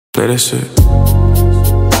Play that shit.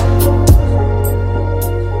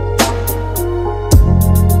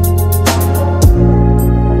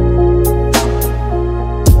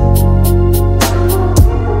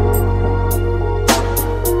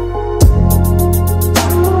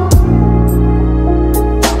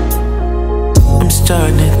 I'm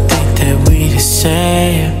starting to think that we the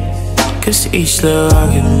same, 'cause each little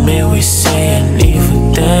argument we saying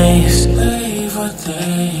evil things.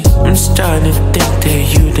 I'm starting to think that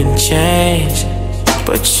you done changed,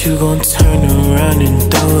 but you gon' turn around and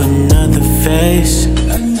throw another vase.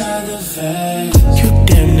 You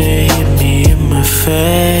damn near hit me in my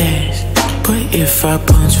face, but if I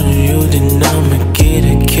punch on you then I'ma get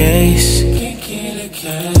a case.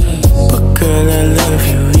 But girl, I love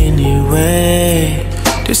you anyway,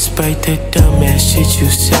 despite that dumbass shit you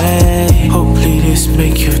say. Hopefully this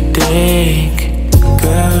make you think.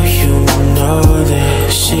 Girl, you know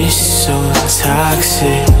that she's so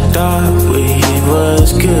toxic. Thought we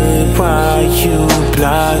was good, why you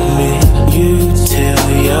block me? You tell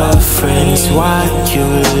your friends why you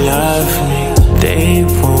love me. They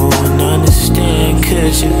won't understand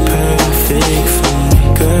 'cause you're perfect for me.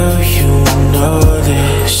 Girl, you know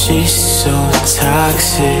that she's so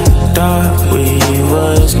toxic. Thought we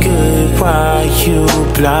was good, why you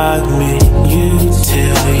block me? You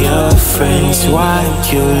tell your friends why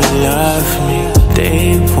you love me.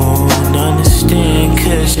 They won't understand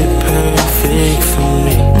 'cause you're perfect for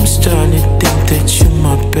me. I'm starting to think that you're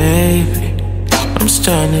my baby. I'm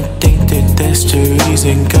starting to think that that's the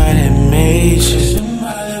reason God had made you.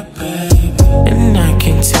 And I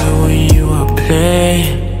can tell when you are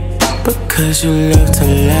playing, because you love to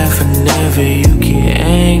laugh whenever you get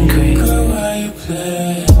angry.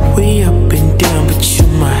 We up and down, but you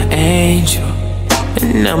my angel,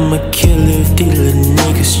 and I'ma kill if these little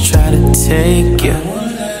niggas try to take you.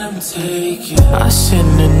 I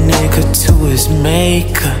send a nigga to his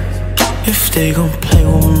maker if they gon' play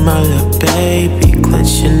with my little baby,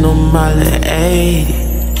 clutching on my little 80.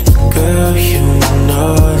 Girl, you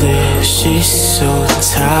know that she's so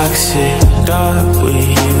toxic. Thought we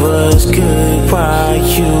was good, why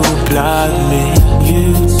you block me? You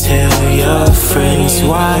tell your friends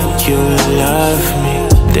why you love me.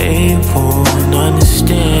 They won't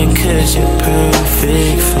understand 'cause you're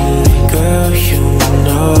perfect for me. Girl, you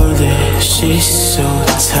know that she's so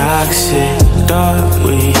toxic. Thought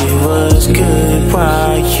we was good,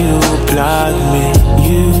 why you block me?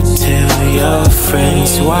 You tell your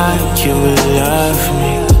friends why you love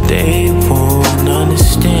me. They won't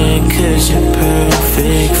understand 'cause you're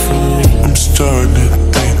perfect for me. I'm starting to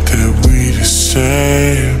think that we the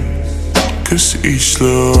same, 'cause each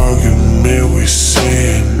little argument we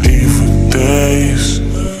saying evil things.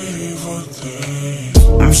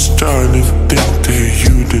 I'm starting to think that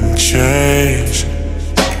you done changed,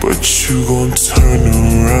 but you gon' turn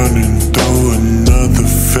around and throw another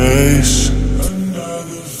face.